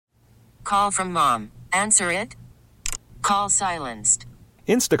Call from mom. Answer it. Call silenced.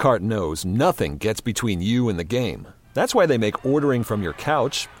 Instacart knows nothing gets between you and the game. That's why they make ordering from your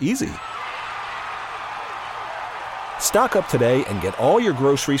couch easy. Stock up today and get all your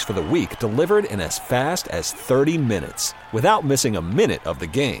groceries for the week delivered in as fast as 30 minutes without missing a minute of the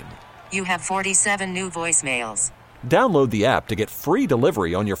game. You have 47 new voicemails. Download the app to get free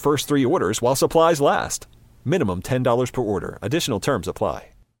delivery on your first 3 orders while supplies last. Minimum $10 per order. Additional terms apply.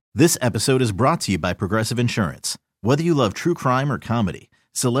 This episode is brought to you by Progressive Insurance. Whether you love true crime or comedy,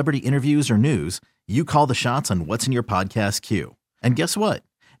 celebrity interviews or news, you call the shots on what's in your podcast queue. And guess what?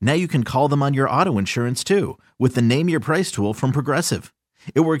 Now you can call them on your auto insurance too with the Name Your Price tool from Progressive.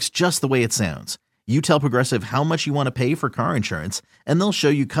 It works just the way it sounds. You tell Progressive how much you want to pay for car insurance, and they'll show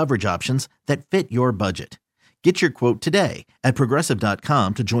you coverage options that fit your budget. Get your quote today at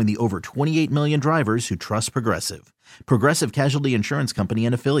Progressive.com to join the over 28 million drivers who trust Progressive. Progressive Casualty Insurance Company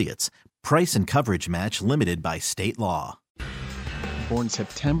and Affiliates. Price and coverage match limited by state law. Born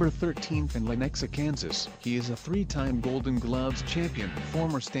September 13th in Lenexa, Kansas, he is a 3-time Golden Gloves champion,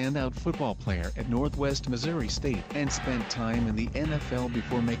 former standout football player at Northwest Missouri State, and spent time in the NFL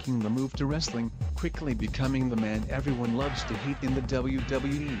before making the move to wrestling, quickly becoming the man everyone loves to hate in the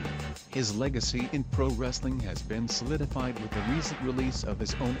WWE. His legacy in pro wrestling has been solidified with the recent release of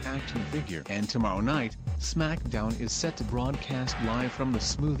his own action figure, and tomorrow night, SmackDown is set to broadcast live from the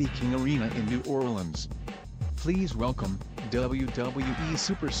Smoothie King Arena in New Orleans. Please welcome WWE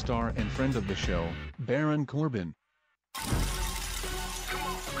superstar and friend of the show, Baron Corbin.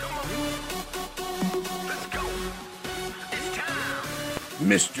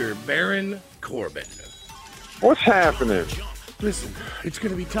 Mr. Baron Corbin. What's happening? Listen, it's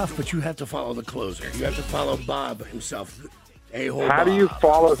going to be tough, but you have to follow the closer. You have to follow Bob himself. How do you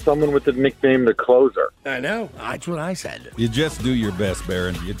follow someone with the nickname The Closer? I know. That's what I said. You just do your best,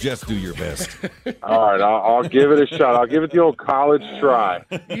 Baron. You just do your best. All right, I'll give it a shot. I'll give it the old college try.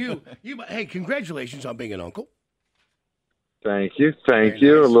 Hey, congratulations on being an uncle. Thank you. Very A nice.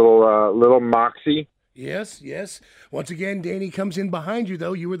 little moxie. Yes. Once again, Danny comes in behind you,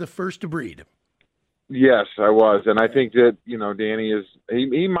 though. You were the first to breed. Yes, I was, and I think that Danny is.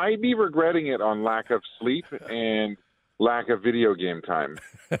 He might be regretting it on lack of sleep and lack of video game time.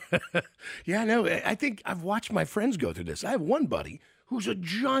 Yeah, no, I think I've watched my friends go through this. I have one buddy who's a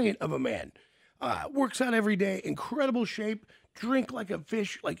giant of a man, works out every day, incredible shape, drink like a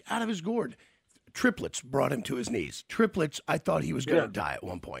fish, like out of his gourd. Triplets brought him to his knees. Triplets, I thought he was going to die at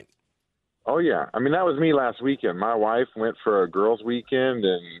one point. Oh, yeah. I mean, that was me last weekend. My wife went for a girls' weekend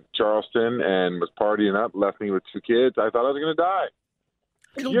in Charleston and was partying up, left me with 2 kids. I thought I was going to die.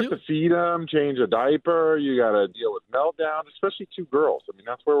 You have to feed them, change a diaper. You got to deal with meltdown, especially 2 girls. I mean,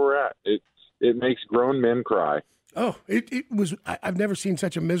 that's where we're at. It makes grown men cry. Oh, it was. I've never seen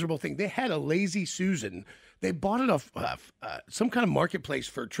such a miserable thing. They had a Lazy Susan. They bought it off some kind of marketplace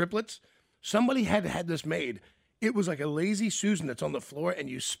for triplets. Somebody had this made. It was like a Lazy Susan that's on the floor, and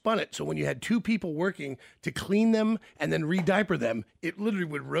you spun it. So when you had 2 people working to clean them and then re-diaper them, it literally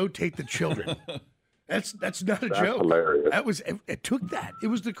would rotate the children. That's not a joke. Hilarious. That was it took that. It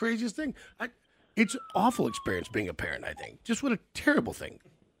was the craziest thing. It's an awful experience being a parent, I think. Just what a terrible thing.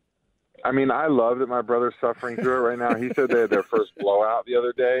 I mean, I love that my brother's suffering through it right now. He said they had their first blowout the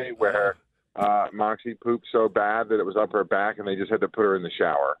other day where Moxie pooped so bad that it was up her back and they just had to put her in the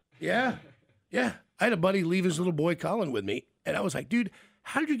shower. Yeah. I had a buddy leave his little boy Colin with me, and I was like, dude,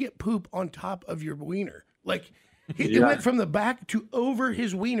 how did you get poop on top of your wiener? Like, it went from the back to over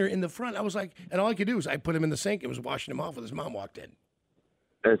his wiener in the front. I was like, and all I could do was I put him in the sink and was washing him off when his mom walked in.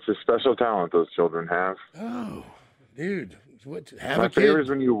 It's a special talent those children have. Oh, dude. My favorite is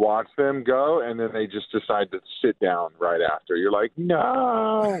when you watch them go and then they just decide to sit down right after. You're like,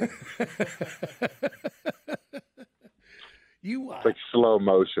 no. It's like slow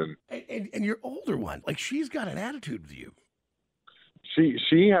motion. And your older one, like she's got an attitude with you.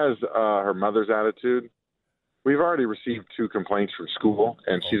 She has her mother's attitude. We've already received 2 complaints from school,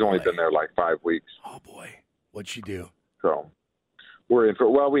 and she's only been there like 5 weeks. Oh, boy. What'd she do? So we're in for it.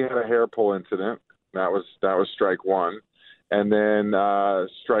 Well, we had a hair pull incident. That was strike 1. And then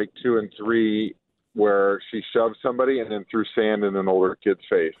strike 2 and 3 where she shoved somebody and then threw sand in an older kid's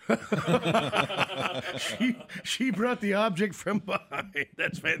face. She brought the object from behind.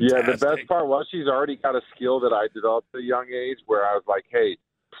 That's fantastic. Yeah, the best part was she's already got a skill that I developed at a young age where I was like, hey,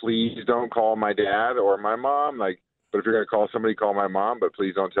 please don't call my dad or my mom. Like, but if you're going to call somebody, call my mom, but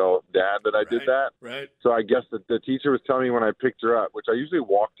please don't tell dad that I did that. Right. So I guess the teacher was telling me when I picked her up, which I usually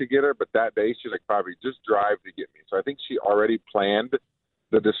walk to get her, but that day she's like, probably just drive to get me. So I think she already planned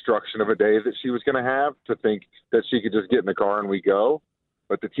the destruction of a day that she was going to have to think that she could just get in the car and we go.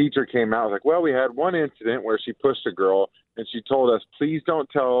 But the teacher came out, was like, well, we had one incident where she pushed a girl, and she told us, please don't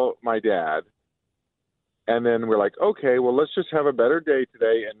tell my dad. And then we're like, okay, well, let's just have a better day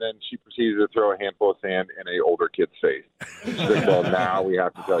today. And then she proceeded to throw a handful of sand in an older kid's face. She's like, well, now we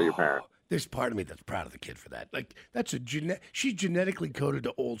have to tell your parents. There's part of me that's proud of the kid for that. Like, that's she's genetically coded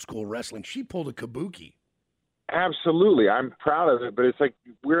to old school wrestling. She pulled a kabuki. Absolutely. I'm proud of it, but it's like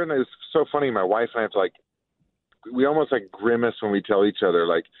it's so funny. My wife and I have to, like, we almost like grimace when we tell each other,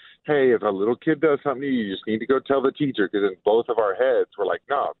 like, hey, if a little kid does something to you, you just need to go tell the teacher, because in both of our heads, we're like,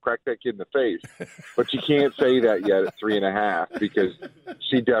 no, crack that kid in the face. But you can't say that yet at 3.5 because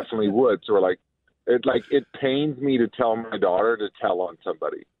she definitely would. So we're like, it pains me to tell my daughter to tell on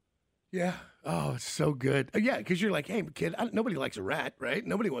somebody. Yeah. Oh, it's so good. Yeah, because you're like, hey, kid, nobody likes a rat, right?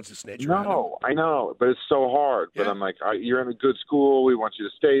 Nobody wants to snitch. No, I know, but it's so hard. Yeah. But I'm like, you're in a good school. We want you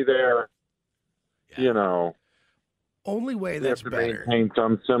to stay there. Yeah. You know. Only way that's better. You have to maintain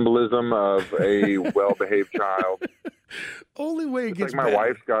some symbolism of a well-behaved child. Only way it gets like my better.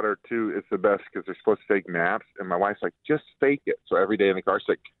 wife's got her too. It's the best because they're supposed to take naps, and my wife's like, just fake it. So every day in the car, she's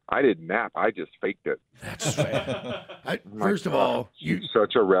like, I didn't nap, I just faked it. That's fair. First of all, you're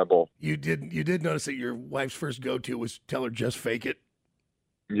such a rebel. You did notice that your wife's first go-to was tell her just fake it.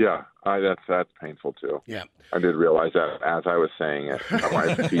 Yeah, that's painful too. Yeah, I did realize that as I was saying it. My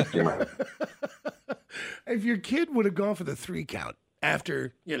wife's teaching me. If your kid would have gone for the 3 count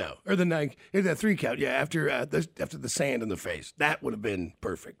after, or the 9, the 3 count, yeah, after the sand in the face, that would have been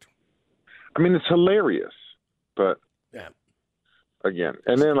perfect. I mean, it's hilarious, but yeah. Again,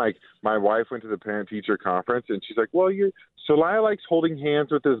 and then like my wife went to the parent-teacher conference, and she's like, "Well, so Lyle likes holding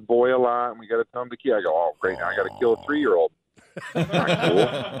hands with this boy a lot, and we got to tell him to kill." I go, "Oh, great! Now I got to kill a 3-year-old." Not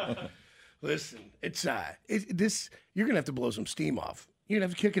cool. Listen, it's this. You're gonna have to blow some steam off. You're gonna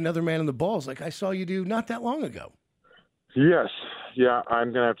have to kick another man in the balls, like I saw you do not that long ago. Yes, yeah,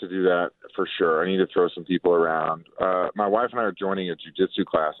 I'm gonna have to do that for sure. I need to throw some people around. My wife and I are joining a jiu-jitsu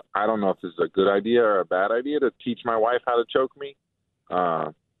class. I don't know if this is a good idea or a bad idea to teach my wife how to choke me,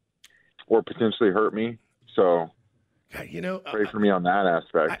 or potentially hurt me. So, pray for me on that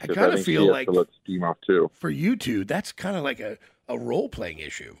aspect. I kind of feel like to let steam off too. For you two, that's kind of like a role-playing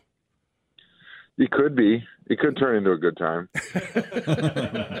issue. It could be. It could turn into a good time.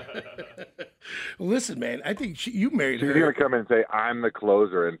 Listen, man, I think you married her. She's going to come in and say, I'm the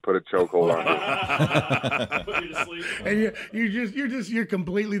closer, and put a chokehold on her. Put you to sleep. And you're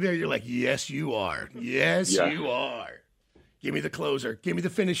completely there. You're like, yes, you are. Yes, you are. Give me the closer. Give me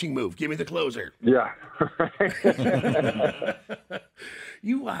the finishing move. Give me the closer. Yeah.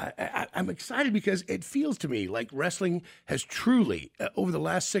 I'm excited because it feels to me like wrestling has truly, over the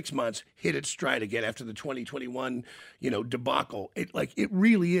last 6 months, hit its stride again after the 2021, debacle. It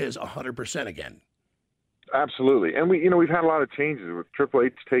really is 100% again. Absolutely. And we've had a lot of changes with Triple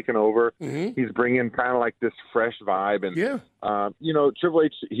H taking over. Mm-hmm. He's bringing kind of like this fresh vibe. And, Triple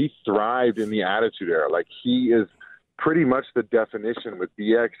H, he thrived in the Attitude Era. Like, he is pretty much the definition with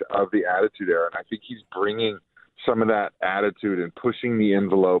DX of the Attitude Era. And I think he's bringing some of that attitude and pushing the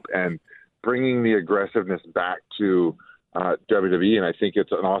envelope and bringing the aggressiveness back to WWE. And I think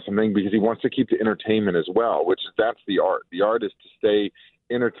it's an awesome thing because he wants to keep the entertainment as well, that's the art. The art is to stay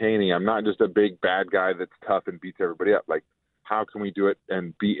entertaining. I'm not just a big bad guy that's tough and beats everybody up. Like, how can we do it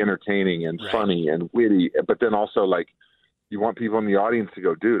and be entertaining and funny and witty? But then also, like, you want people in the audience to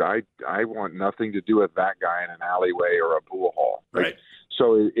go, dude, I want nothing to do with that guy in an alleyway or a pool hall. Right.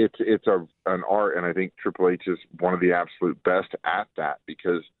 So it's an art, and I think Triple H is one of the absolute best at that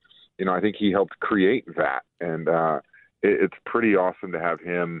because, I think he helped create that. And it's pretty awesome to have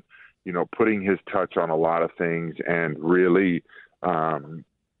him, putting his touch on a lot of things and really, giving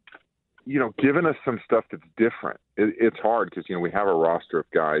us some stuff that's different. It's hard because, we have a roster of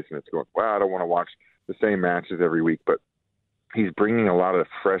guys, and it's going, wow, I don't want to watch the same matches every week, but he's bringing a lot of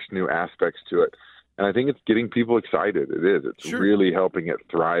fresh new aspects to it. And I think it's getting people excited. It is. It's really helping it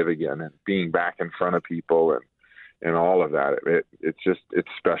thrive again and being back in front of people and all of that. It's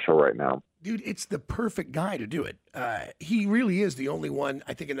special right now. Dude, it's the perfect guy to do it. He really is the only one,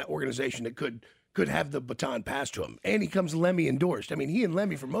 I think, in that organization that could have the baton passed to him. And he comes Lemmy endorsed. I mean, he and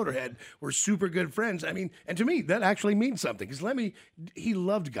Lemmy from Motorhead were super good friends. I mean, and to me, that actually means something because Lemmy, he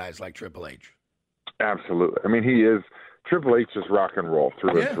loved guys like Triple H. Absolutely. I mean, he is. Triple H is rock and roll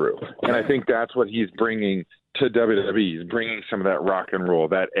through and through. And I think that's what he's bringing to WWE. He's bringing some of that rock and roll,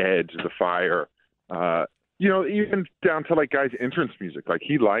 that edge, the fire, even down to like guys' entrance music. Like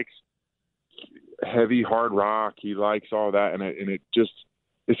he likes heavy, hard rock. He likes all that. And it just,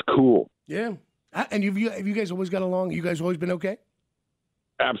 it's cool. Yeah. And have you guys always got along? You guys always been okay?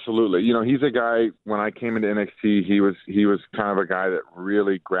 Absolutely. You know, he's a guy, when I came into NXT, he was kind of a guy that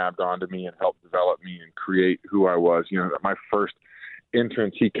really grabbed onto me and helped develop me and create who I was. You know, my first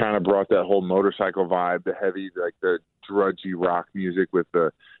entrance, he kind of brought that whole motorcycle vibe, the heavy, like the drudgy rock music with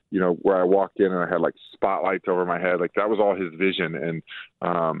the, you know, where I walked in and I had like spotlights over my head. Like that was all his vision. And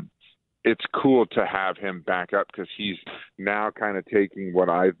it's cool to have him back up because he's now kind of taking what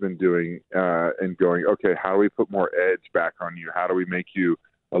I've been doing and going, okay, how do we put more edge back on you? How do we make you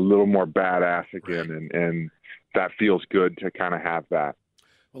a little more badass again? And that feels good to kind of have that.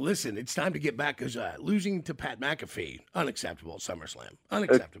 Well, listen, it's time to get back because losing to Pat McAfee, unacceptable at SummerSlam.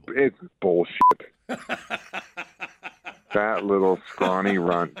 Unacceptable. It's bullshit. That little scrawny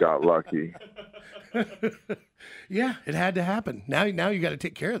runt got lucky. Yeah, it had to happen. Now you got to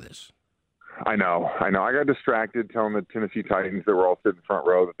take care of this. I know. I got distracted telling the Tennessee Titans that were all sitting front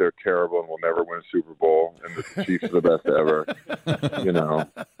row that they're terrible and will never win a Super Bowl and the Chiefs are the best ever. You know.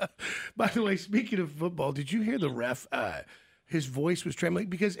 By the way, speaking of football, did you hear the ref? His voice was trembling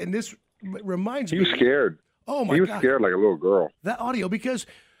because, and this reminds me. He was scared. Oh, my God. He was scared like a little girl. That audio, because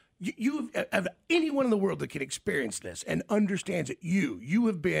you have anyone in the world that can experience this and understands it. You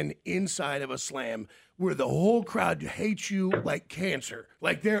have been inside of a slam where the whole crowd hates you like cancer.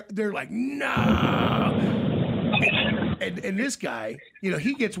 Like they're like, nah. And this guy, you know,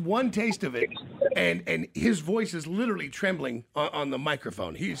 he gets one taste of it, and his voice is literally trembling on the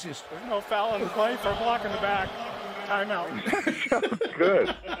microphone. He's just, there's no foul in the play for a block in the back. Timeout.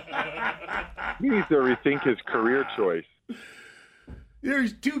 Good. He needs to rethink his career choice.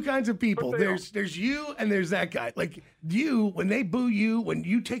 There's two kinds of people. There's you and there's that guy. Like you, when they boo you, when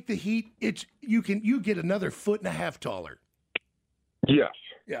you take the heat, you get another 1.5 feet taller. Yes.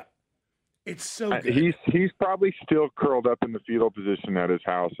 Yeah. It's so good. He's probably still curled up in the fetal position at his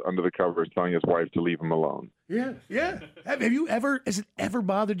house under the covers, telling his wife to leave him alone. Yeah, yeah. Has it ever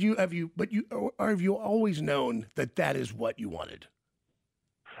bothered you? Have you always known that is what you wanted?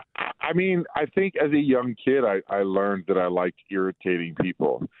 I mean, I think as a young kid, I learned that I liked irritating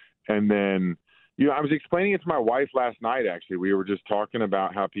people. And then, you know, I was explaining it to my wife last night, actually. We were just talking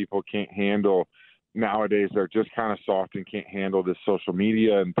about how people can't handle nowadays. They're just kind of soft and can't handle this social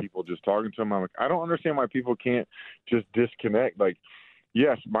media and people just talking to them. I'm like, I don't understand why people can't just disconnect. Like,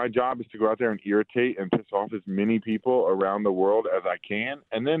 yes, my job is to go out there and irritate and piss off as many people around the world as I can.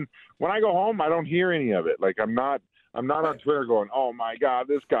 And then when I go home, I don't hear any of it. Like, I'm not on Twitter going, oh, my God,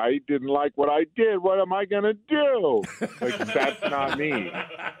 this guy didn't like what I did. What am I going to do? Like, that's not me.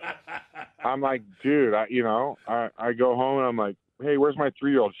 I'm like, dude, I go home and I'm like, hey, where's my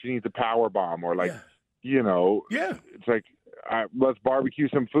 3-year-old? She needs a power bomb. Or like, you know, it's like, let's barbecue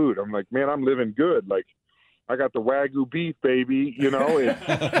some food. I'm like, man, I'm living good. Like, I got the Wagyu beef, baby. You know,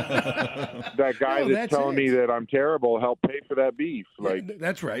 that guy that's telling me that I'm terrible helped pay for that beef. Like,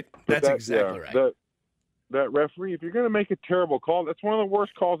 that's right. That's exactly right. That referee, if you're going to make a terrible call, that's one of the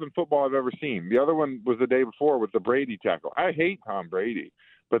worst calls in football I've ever seen. The other one was the day before with the Brady tackle. I hate Tom Brady,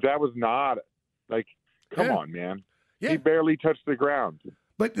 but that was not like, come on, man. Yeah. He barely touched the ground.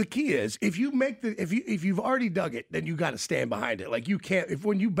 But the key is, if you've already dug it, then you got to stand behind it. Like you can't.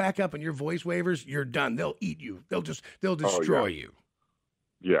 When you back up and your voice wavers, you're done. They'll eat you. They'll destroy you.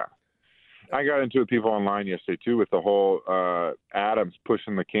 Yeah. I got into it with people online yesterday too with the whole Adams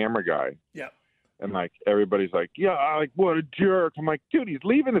pushing the camera guy. Yeah. And like everybody's like, yeah, like what a jerk. I'm like, dude, he's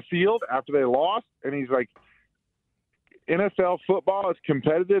leaving the field after they lost, and he's like, NFL football is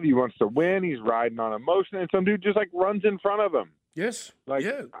competitive. He wants to win. He's riding on emotion, and some dude just like runs in front of him. Yes. Like,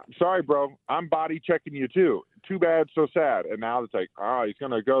 sorry, bro, I'm body checking you too. Too bad, so sad. And now it's like, he's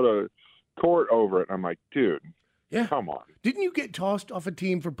gonna go to court over it. And I'm like, dude, come on. Didn't you get tossed off a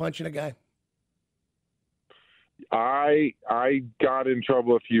team for punching a guy? I got in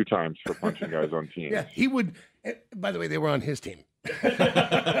trouble a few times for punching guys on teams. Yeah, he would. By the way, they were on his team.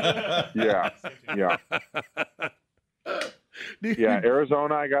 Yeah. Yeah,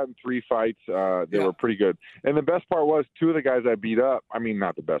 Arizona, I got in 3 fights. They were pretty good. And the best part was 2 of the guys I beat up. I mean,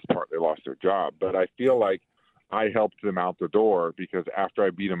 not the best part. They lost their job. But I feel like I helped them out the door because after I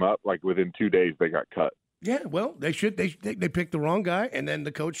beat them up, like within 2 days, they got cut. Yeah, well, they picked the wrong guy, and then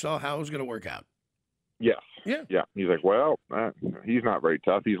the coach saw how it was going to work out. Yes. Yeah. Yeah. He's like, well, he's not very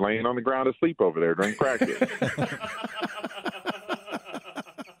tough. He's laying on the ground asleep over there during practice.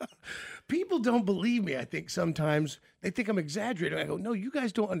 People don't believe me, I think, sometimes. They think I'm exaggerating. I go, no, you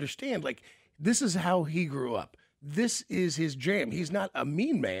guys don't understand. Like, this is how he grew up. This is his jam. He's not a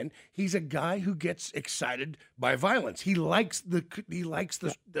mean man. He's a guy who gets excited by violence. He likes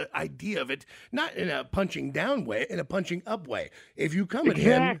the idea of it, not in a punching down way, in a punching up way. If you come at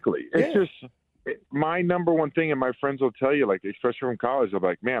him. Exactly. It's just my number one thing, and my friends will tell you, like, especially from college, they'll be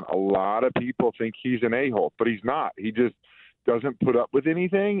like, man, a lot of people think he's an a-hole, but he's not. He just doesn't put up with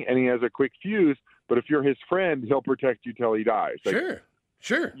anything, and he has a quick fuse. But if you're his friend, he'll protect you till he dies. Like,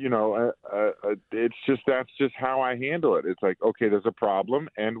 Sure. You know, it's just, that's just how I handle it. It's like, okay, there's a problem,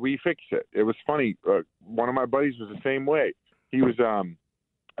 and we fix it. It was funny. One of my buddies was the same way. He was a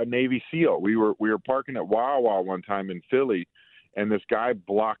Navy SEAL. We were parking at Wawa one time in Philly, and this guy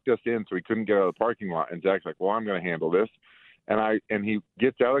blocked us in, so we couldn't get out of the parking lot. And Zach's like, well, I'm going to handle this. And he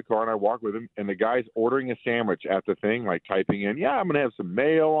gets out of the car, and I walk with him, and the guy's ordering a sandwich at the thing, like typing in, yeah, I'm going to have some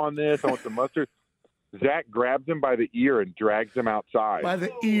mayo on this. I want some mustard. Zach grabs him by the ear and drags him outside. By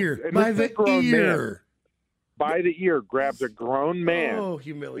the ear. And By the ear. By the ear, grabs a grown man,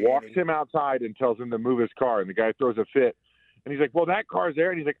 humiliating. walks him outside and tells him to move his car. And the guy throws a fit. And he's like, well, that car's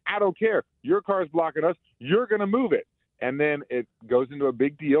there. And he's like, I don't care. Your car's blocking us. You're going to move it. And then it goes into a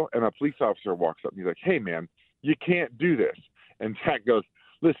big deal, and a police officer walks up. And he's like, hey, man, you can't do this. And Zach goes,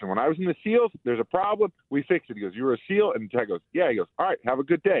 listen, when I was in the SEALs, there's a problem. We fixed it. He goes, you were a SEAL? And Zach goes, yeah. He goes, all right, have a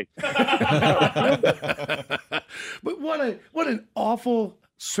good day. But what an awful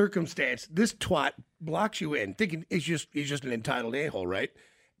circumstance. This twat blocks you in, thinking he's just an entitled a-hole, right?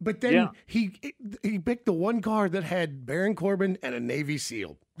 But then he picked the one car that had Baron Corbin and a Navy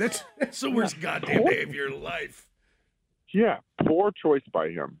SEAL. That's the worst goddamn day of your life. Yeah, poor choice by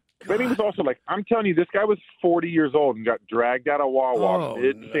him. But he was also like, I'm telling you, this guy was 40 years old and got dragged out of Wawa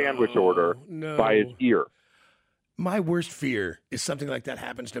mid-sandwich order by his ear. My worst fear is something like that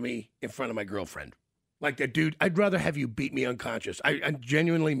happens to me in front of my girlfriend. Like that, dude, I'd rather have you beat me unconscious. I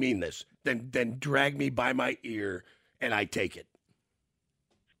genuinely mean this than drag me by my ear and I take it.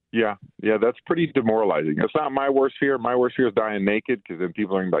 Yeah, that's pretty demoralizing. That's not my worst fear. My worst fear is dying naked, because then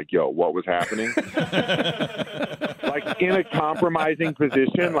people are gonna be like, yo, what was happening? Like in a compromising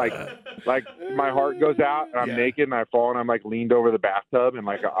position, like my heart goes out and I'm naked and I fall and I'm like leaned over the bathtub in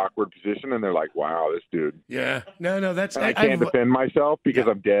like an awkward position, and they're like, wow, this dude. Yeah. No, that's... And I can't defend myself because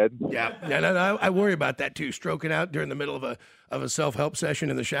I'm dead. Yeah. No, I worry about that too. Stroking out during the middle of a self-help session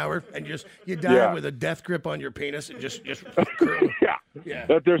in the shower, and you die with a death grip on your penis and just curl. Yeah.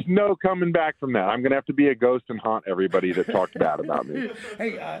 But there's no coming back from that. I'm going to have to be a ghost and haunt everybody that talked bad about me.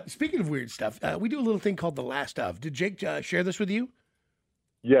 Hey, speaking of weird stuff, we do a little thing called The Last Of. Did Jake share this with you?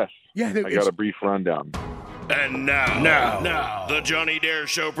 Yes. Yeah. I got a brief rundown. And now, the Johnny Dare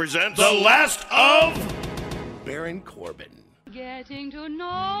Show presents The Last of Baron Corbin. Getting to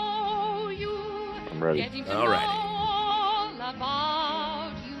know you. I'm ready. All right.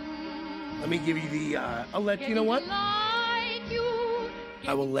 About you. Let me give you the, I'll let, you know what?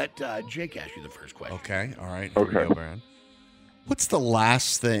 I will let Jake ask you the first question. Okay, all right. Okay. Here we go, Baron. What's the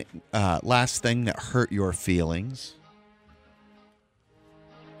last thing that hurt your feelings?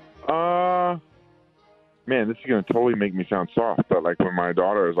 Man, this is going to totally make me sound soft, but like when my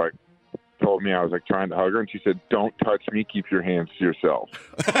daughter was like, told me I was like trying to hug her, and she said, don't touch me, keep your hands to yourself.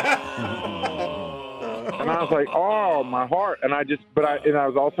 And I was like, oh, my heart. And I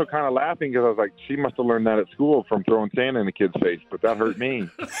was also kind of laughing because I was like, she must have learned that at school from throwing sand in the kid's face, but that hurt me.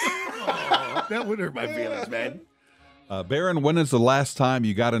 That would hurt my feelings, man. Baron, when is the last time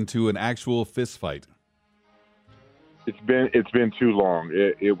you got into an actual fist fight? It's been too long.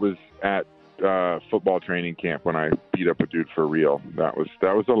 It was at football training camp when I beat up a dude for real. That was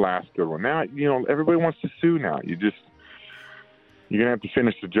the last good one. Now, everybody wants to sue now. You're going to have to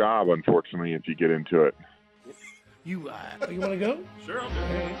finish the job, unfortunately, if you get into it. You want to go? Sure, I'll do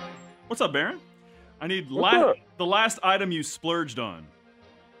it. What's up, Baron? I need the last item you splurged on.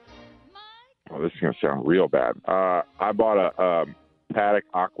 Oh, this is going to sound real bad. I bought a Paddock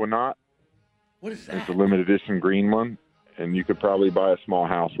Aquanaut. What is that? It's a limited edition green one, and you could probably buy a small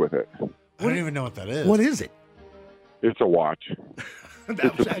house with it. I don't even know what that is. What is it? It's a watch. It's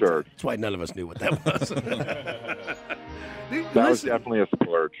absurd. That's why none of us knew what that was. That was definitely a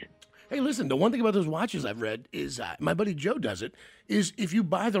splurge. Hey, listen, the one thing about those watches I've read is, my buddy Joe does it, is if you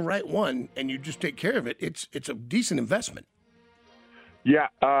buy the right one and you just take care of it, it's a decent investment. Yeah,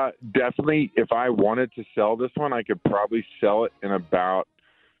 definitely. If I wanted to sell this one, I could probably sell it in about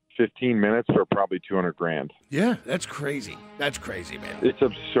 15 minutes for probably $200,000. Yeah, that's crazy. That's crazy, man. It's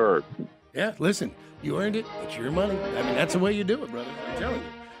absurd. Yeah, listen, you earned it. It's your money. I mean, that's the way you do it, brother. I'm telling you.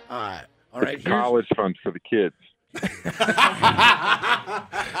 All right. College funds for the kids.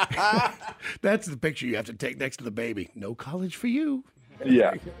 That's the picture you have to take next to the baby. No college for you.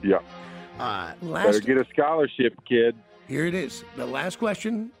 Yeah. Better get a scholarship, kid. Here it is. The last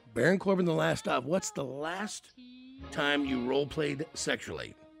question. Baron Corbin, the last of. What's the last time you role-played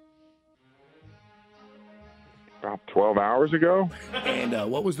sexually? About 12 hours ago. And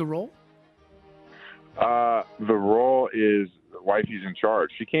what was the role? The role is wifey's in charge.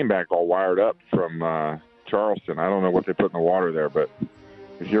 She came back all wired up from Charleston. I don't know what they put in the water there, but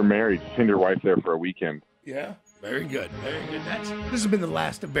if you're married, send your wife there for a weekend. Yeah, very good. Very good. This has been the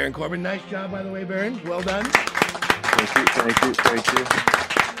last of Baron Corbin. Nice job, by the way, Baron. Well done. Thank you.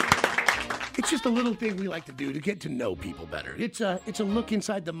 It's just a little thing we like to do to get to know people better. It's a look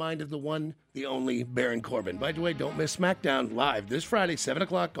inside the mind of the one, the only Baron Corbin. By the way, don't miss SmackDown live this Friday, 7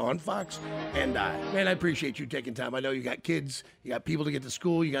 o'clock on Fox. And, man, I appreciate you taking time. I know you got kids, you got people to get to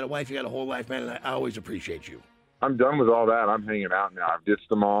school, you got a wife, you got a whole life, man, and I always appreciate you. I'm done with all that. I'm hanging out now. I've ditched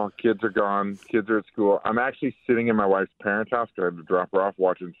them all. Kids are gone. Kids are at school. I'm actually sitting in my wife's parents' house because I had to drop her off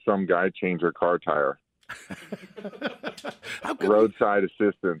watching some guy change her car tire. Roadside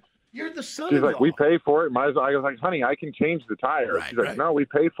assistance. You're the son. She's like, we pay for it. Might as well. I was like, honey, I can change the tire. She's like, no, we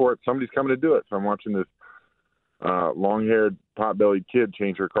pay for it. Somebody's coming to do it. So I'm watching this long-haired, pot-bellied kid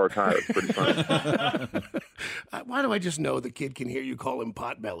change her car tire. It's pretty funny. Why do I just know the kid can hear you call him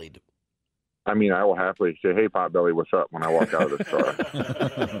pot-bellied? I mean, I will happily say, hey, Potbelly, what's up when I walk out of this car.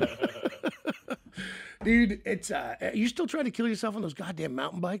 Dude, it's are you still trying to kill yourself on those goddamn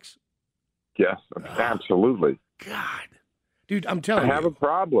mountain bikes? Yes, absolutely. God. Dude, I'm telling you. I have a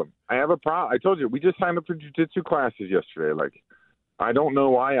problem. I told you, we just signed up for jiu-jitsu classes yesterday. Like, I don't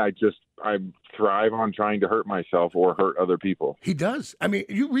know why I thrive on trying to hurt myself or hurt other people. He does. I mean,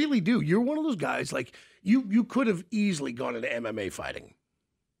 you really do. You're one of those guys, like, you could have easily gone into MMA fighting.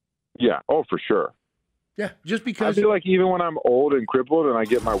 Yeah. Oh, for sure. Yeah. Just because. I feel like even when I'm old and crippled and I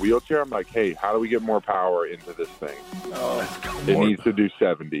get my wheelchair, I'm like, hey, how do we get more power into this thing? It needs to do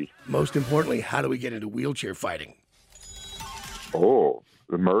 70. Most importantly, how do we get into wheelchair fighting? Oh,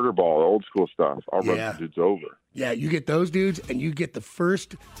 the murder ball, old school stuff. I'll run the dudes over. Yeah, you get those dudes, and you get the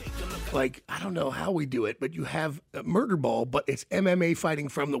first, like, I don't know how we do it, but you have a murder ball, but it's MMA fighting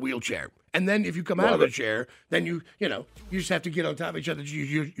from the wheelchair. And then if you come out of the chair, then you just have to get on top of each other.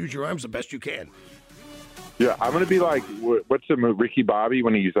 Use your arms the best you can. Yeah, I'm gonna be like, what's the move, Ricky Bobby,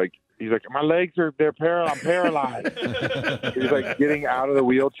 when he's like, my legs I'm paralyzed. He's like getting out of the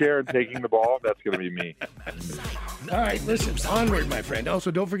wheelchair and taking the ball. That's gonna be me. All right, listen, onward, my friend. Also,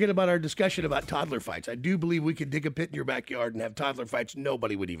 don't forget about our discussion about toddler fights. I do believe we could dig a pit in your backyard and have toddler fights.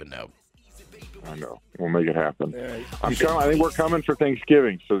 Nobody would even know. I know. We'll make it happen. Right. I think we're coming for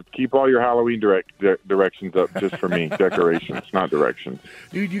Thanksgiving, so keep all your Halloween directions up just for me. Decorations, not directions.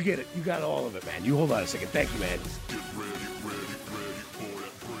 Dude, you get it. You got all of it, man. You hold on a second. Thank you, man.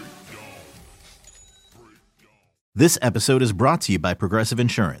 This episode is brought to you by Progressive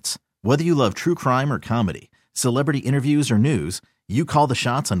Insurance. Whether you love true crime or comedy, celebrity interviews or news, you call the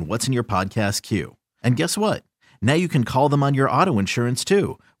shots on what's in your podcast queue. And guess what? Now you can call them on your auto insurance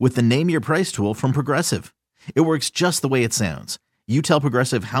too with the Name Your Price tool from Progressive. It works just the way it sounds. You tell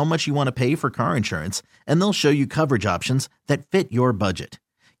Progressive how much you want to pay for car insurance, and they'll show you coverage options that fit your budget.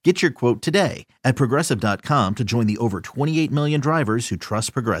 Get your quote today at Progressive.com to join the over 28 million drivers who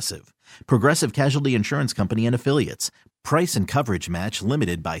trust Progressive. Progressive Casualty Insurance Company and Affiliates. Price and coverage match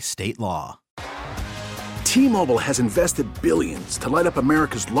limited by state law. T-Mobile has invested billions to light up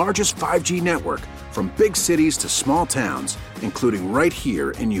America's largest 5G network, from big cities to small towns, including right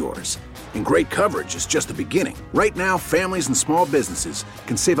here in yours. And great coverage is just the beginning. Right now, families and small businesses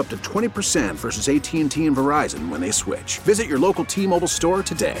can save up to 20% versus AT&T and Verizon when they switch. Visit your local T-Mobile store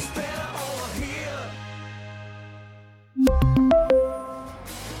today.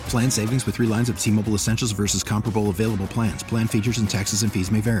 Plan savings with 3 lines of T-Mobile Essentials versus comparable available plans. Plan features and taxes and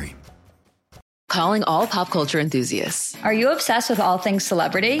fees may vary. Calling all pop culture enthusiasts. Are you obsessed with all things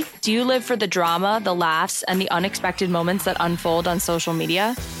celebrity? Do you live for the drama, the laughs, and the unexpected moments that unfold on social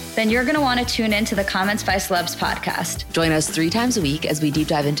media? Then you're going to want to tune in to the Comments by Celebs podcast. Join us 3 times a week as we deep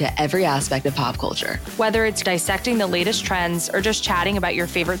dive into every aspect of pop culture. Whether it's dissecting the latest trends or just chatting about your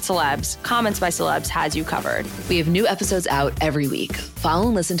favorite celebs, Comments by Celebs has you covered. We have new episodes out every week. Follow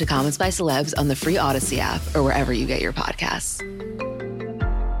and listen to Comments by Celebs on the free Odyssey app or wherever you get your podcasts.